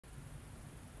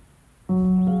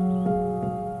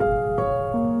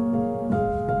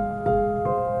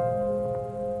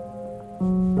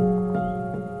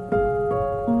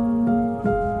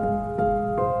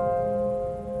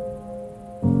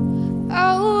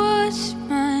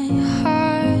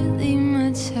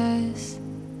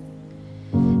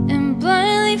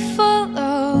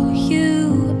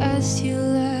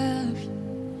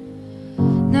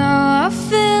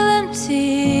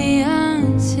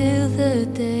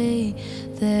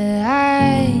that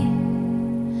I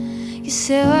can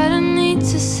say what I need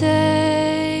to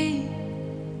say.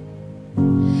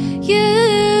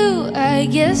 You, I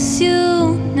guess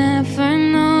you'll never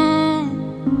know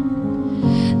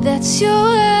that your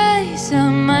eyes are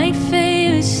my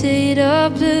favorite shade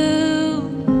of blue,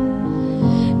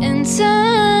 and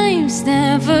time's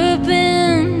never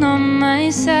been on my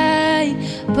side,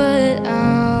 but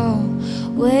I'll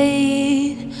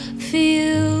wait for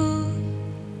you.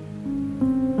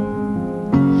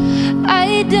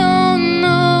 I don't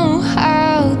know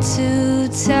how to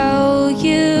tell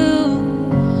you,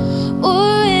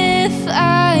 or if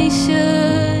I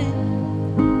should,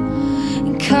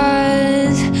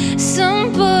 'cause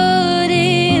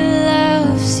somebody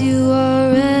loves you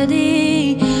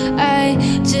already. I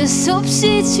just hope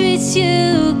she treats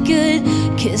you good,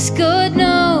 'cause God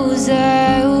knows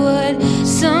I would.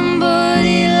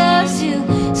 Somebody loves you,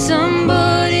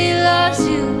 somebody loves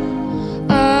you.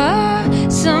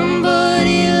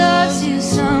 Somebody loves you,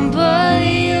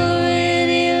 somebody who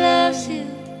really loves you.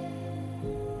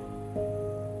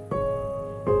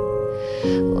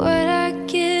 What I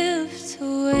give to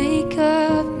wake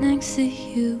up next to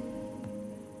you.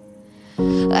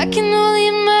 I can only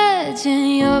imagine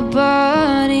your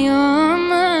body on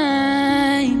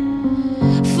mine.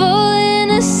 Falling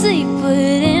asleep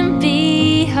wouldn't be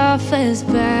half as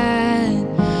bad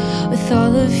with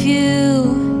all of you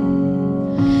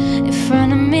in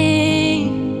front of me.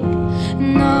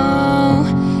 No,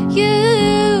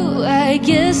 you, I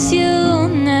guess you'll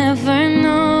never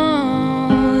know,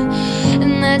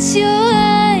 and that's your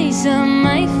eyes are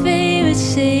my favorite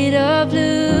shade of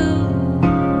blue.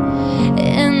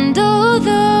 And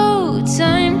although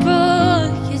time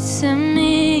brought you to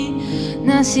me,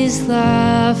 now she's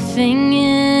laughing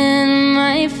in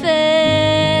my face,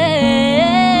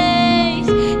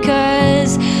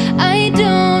 'cause I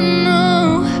don't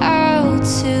know how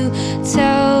to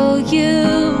tell you,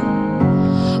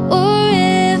 or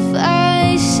if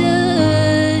I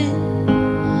should,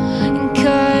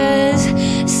 'cause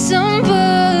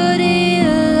somebody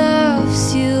loves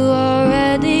you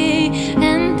already,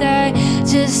 and I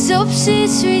just hope she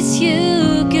treats you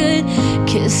good,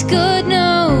 'cause God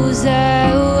knows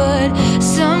I would.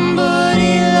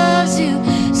 Somebody loves you,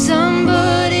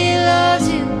 somebody loves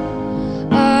you.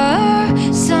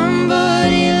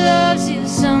 Somebody loves you,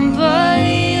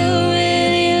 somebody who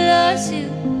really loves you.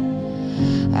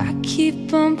 I keep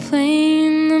on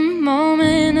playing the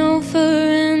moment over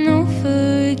and over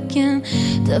again.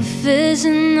 The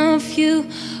vision of you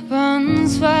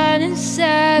runs wide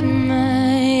inside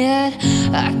my head.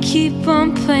 I keep on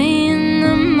playing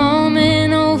the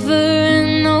moment over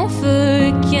and over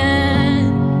again,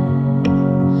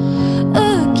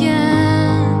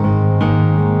 again.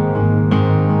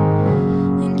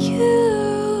 And you,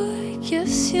 I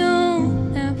guess you'll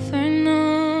never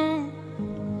know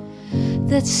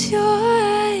that your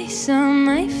eyes are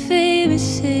my favorite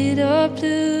shade of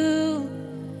blue,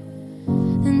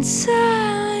 and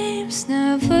time's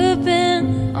never been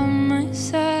on my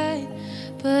side,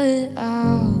 but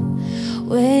I'll